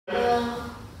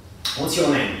What's your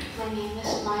name? My name is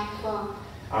Phương.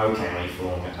 Okay,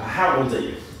 Phương. How old are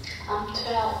you? I'm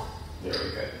 12.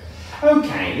 Very good.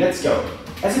 Okay, let's go.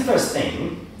 As a first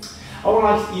thing, I would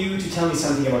like you to tell me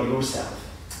something about yourself,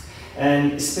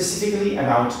 and specifically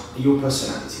about your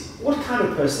personality. What kind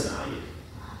of person are you?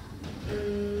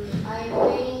 I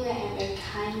think I'm a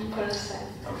kind person.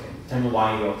 Okay, tell me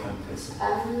why you're a kind of person.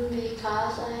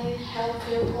 Because I help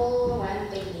people when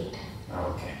they need.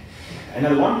 Okay.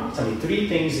 Another one, tell me 3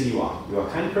 things that you are. You are a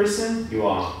kind person, you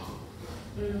are...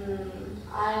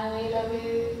 I'm a little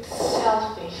bit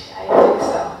selfish, I think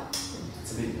so.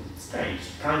 It's a bit strange.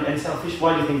 Kind and selfish?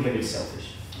 Why do you think you're a bit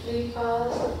selfish?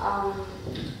 Because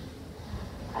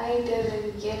I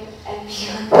didn't give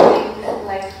anyone things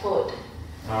like food.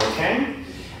 Okay.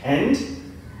 And?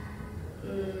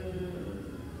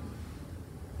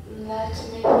 Let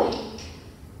me think.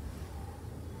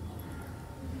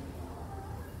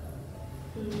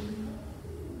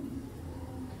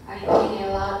 I think a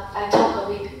lot. I talk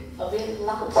a bit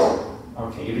lot.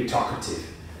 Okay, you're a bit talkative.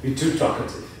 You're too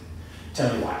talkative.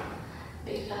 Tell me why.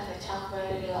 Because I talk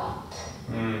very lot.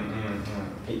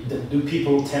 Do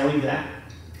people tell you that?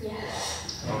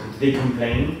 Yes. Okay. Do they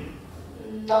complain?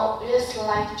 No, just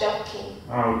like joking.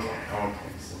 Okay,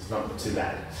 so it's not too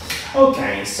bad.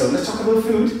 Okay, so let's talk about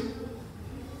food.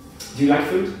 Do you like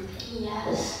food?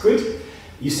 Yes. Good.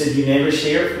 You said you never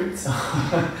share food, so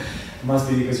must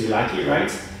be because you like it,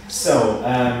 right? So,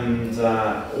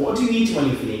 what do you eat when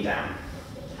you're feeling down?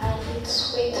 I eat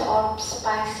sweet or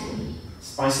spicy.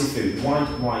 Spicy food. Why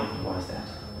is that?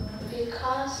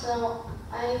 Because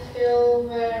I feel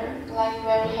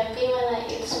very happy when I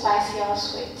eat spicy or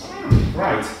sweet.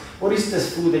 Right. What is the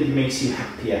food that makes you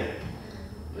happier?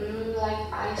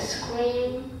 Like ice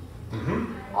cream.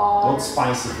 What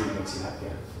spicy food makes you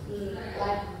happier?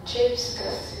 Like chips,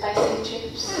 the spicy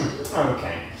chips.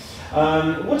 Okay.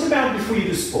 What about before you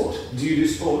do sport? Do you do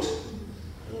sport?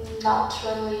 Not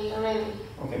really.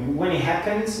 Okay. When it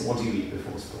happens, what do you eat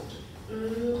before sport?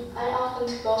 I often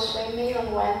go swimming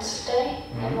on Wednesday,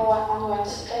 and on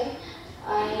Wednesday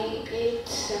I eat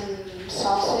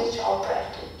sausage or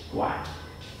bread. Why?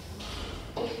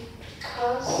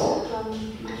 Because I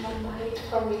don't buy it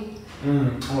for me.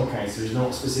 Okay, so there's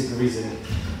no specific reason.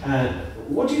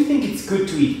 What do you think it's good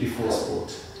to eat before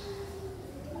sport?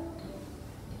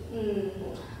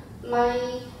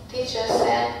 My teacher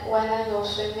said when I go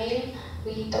swimming,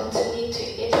 we don't need to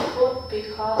eat food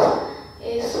because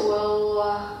it will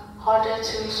harder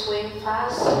to swim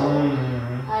fast.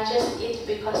 I just eat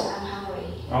because I'm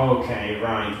hungry. Okay,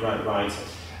 right.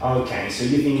 Okay, so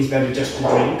you think it's better just to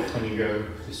drink when you go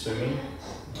to swimming?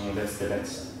 Oh, that's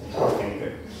okay,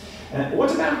 good.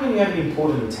 What about when you have an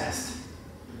important test?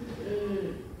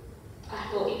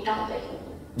 I will eat nothing.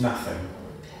 Nothing.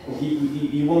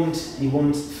 You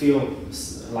won't feel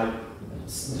like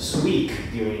weak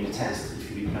during the test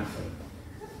if you eat nothing.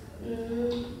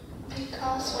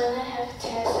 Because when I have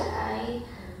test, I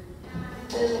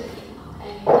doesn't eat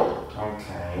anything.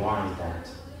 Okay, why is that?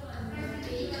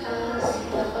 Because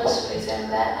the first reason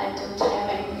that I don't have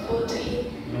any food to eat,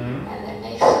 and the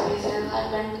next reason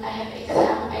like when I have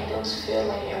exam, I don't feel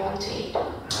like I want to eat.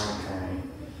 Okay,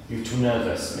 you're too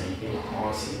nervous maybe.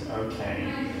 I see.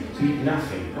 Okay, to eat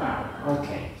nothing. Wow.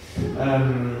 Okay.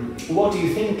 What do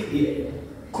you think it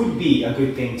could be a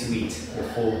good thing to eat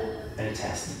before a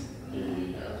test?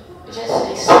 Just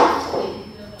a soft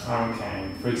thing.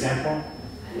 Okay. For example?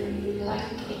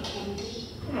 Like a candy.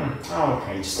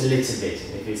 Okay, just a little bit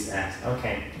if it's that.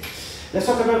 Okay. Let's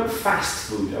talk about fast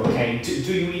food, okay?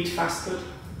 Do you eat fast food?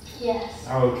 Yes.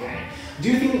 Okay. Do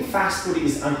you think fast food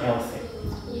is unhealthy?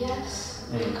 Yes,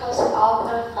 because all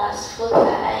the fast food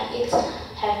that I eat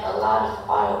have a lot of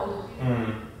oil.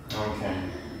 Okay.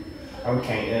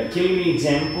 Okay, can you give me an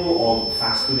example of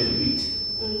fast food that you eat?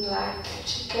 Like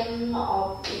chicken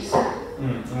or pizza.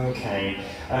 Okay.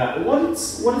 What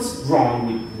is wrong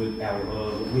with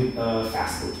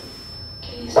fast food?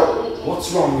 Can you say it again?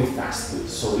 What's wrong with fast food?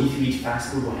 So if you eat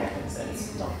fast food, what happens? Then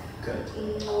it's not good.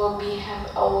 Will we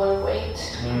have overweight?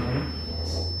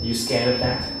 Yes. Are you scared of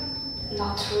that?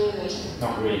 Not really.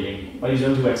 Not really. But you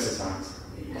don't do exercise.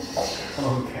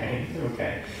 Okay.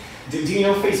 Do you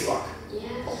know Facebook?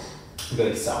 Yes.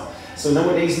 Good. So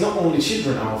nowadays, not only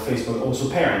children are on Facebook, also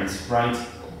parents, right?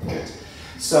 Good.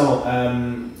 So,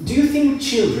 do you think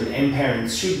children and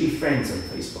parents should be friends on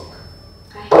Facebook?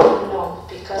 I don't know,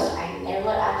 because I never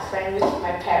am friend with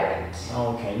my parents.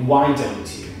 Okay, and why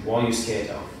don't you? What are you scared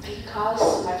of?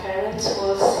 Because my parents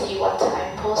will see what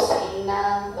I post in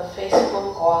the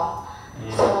Facebook wall,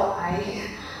 so I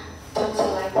don't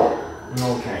like that.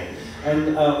 Okay,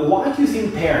 and why do you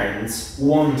think parents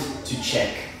want to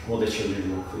check what the children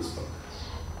do on Facebook?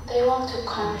 They want to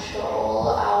control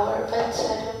our, but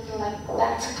I don't like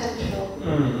that control.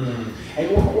 And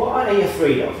what are they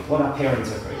afraid of? What are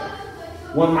parents afraid of?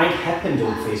 What might happen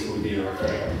on Facebook that you're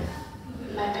afraid of?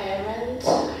 My parents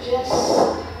are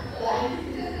just like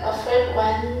afraid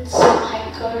when some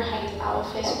hacker hack our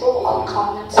Facebook or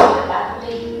comments a bad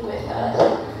thing with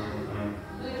us.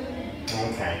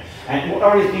 Okay. And what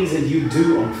are the things that you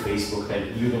do on Facebook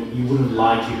that you wouldn't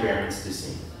like your parents to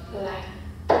see? Like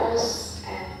post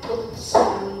and put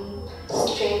some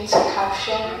strange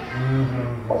caption.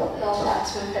 No,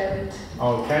 that's my parents.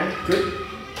 Okay, good.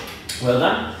 Well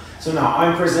done. So now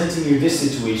I'm presenting you these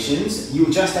situations. You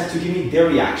just have to give me their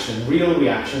reaction, real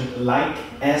reaction, like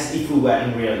as if we were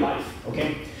in real life.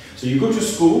 Okay? So you go to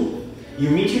school, you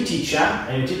meet your teacher,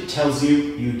 and your teacher tells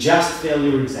you you just failed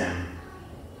your exam.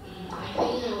 I think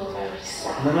I was very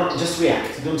sad. No, just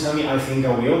react. Don't tell me I think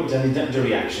I will, tell me the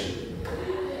reaction.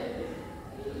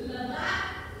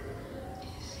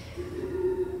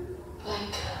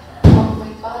 Like, oh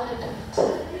my god, I don't.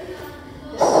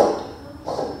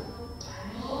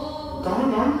 Go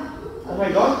on. Oh my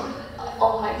god.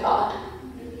 Oh my god.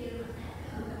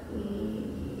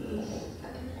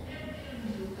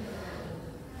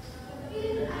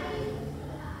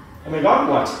 Oh my god,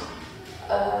 what?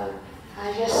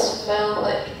 I just failed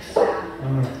the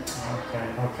exam.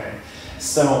 Okay.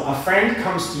 So a friend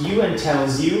comes to you and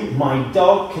tells you, my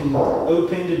dog can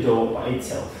open the door by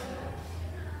itself.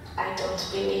 I don't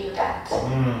believe that.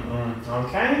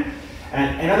 Okay.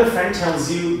 And another friend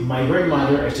tells you, my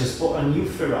grandmother has just bought a new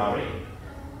Ferrari.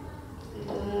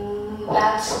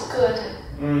 That's good.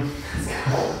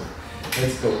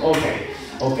 Let's go.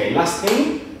 Okay. Last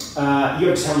thing, you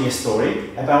have to tell me a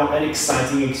story about an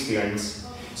exciting experience.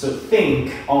 So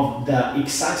think of the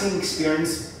exciting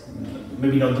experience,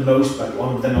 maybe not the most, but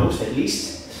one of the most at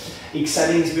least,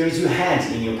 exciting experience you had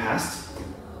in your past.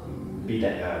 Be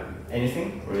that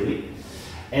anything, really.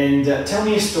 And tell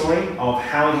me a story of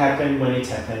how it happened, when it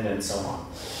happened, and so on.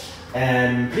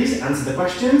 And please answer the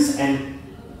questions and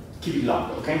keep it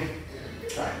locked, okay?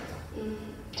 Try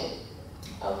it.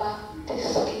 About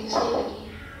this, can you say it again?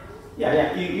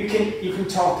 Yeah. You can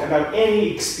talk about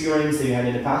any experience that you had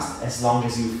in the past, as long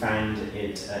as you find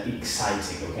it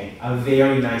exciting, okay? A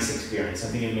very nice experience,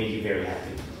 something that made you very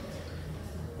happy.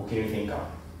 What can you think of?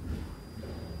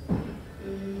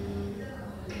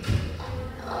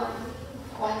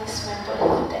 When is my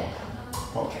birthday?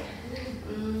 Okay.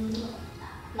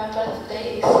 My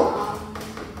birthday is on.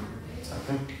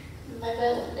 Okay. My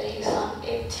birthday is on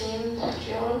 18th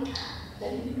June.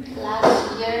 Then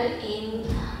last year in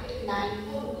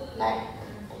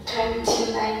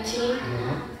 2019,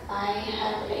 I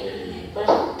have a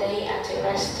birthday at a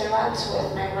restaurant with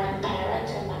my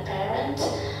grandparents and my parents.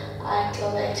 I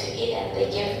go there to eat and they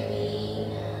give me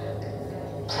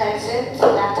presents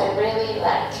that I really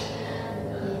like.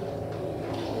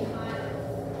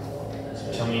 So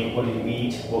tell me, what did you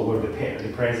eat? What were the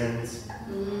presents?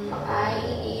 I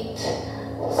eat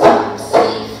some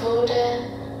seafood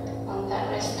on that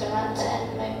restaurant,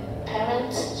 and my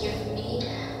parents give me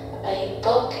a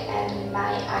book and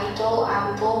my idol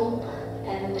album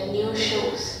and the new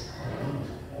shoes.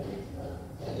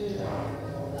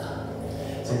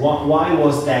 So why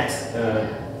was that a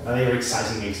very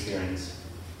exciting experience?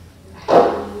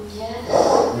 Yes.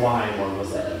 Why? What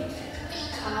was that?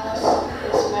 Because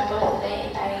it's my birthday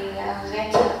and I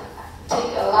get to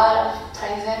take a lot of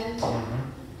presents. So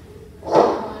I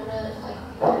really like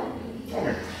that.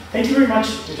 Okay. Thank you very much.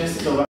 Just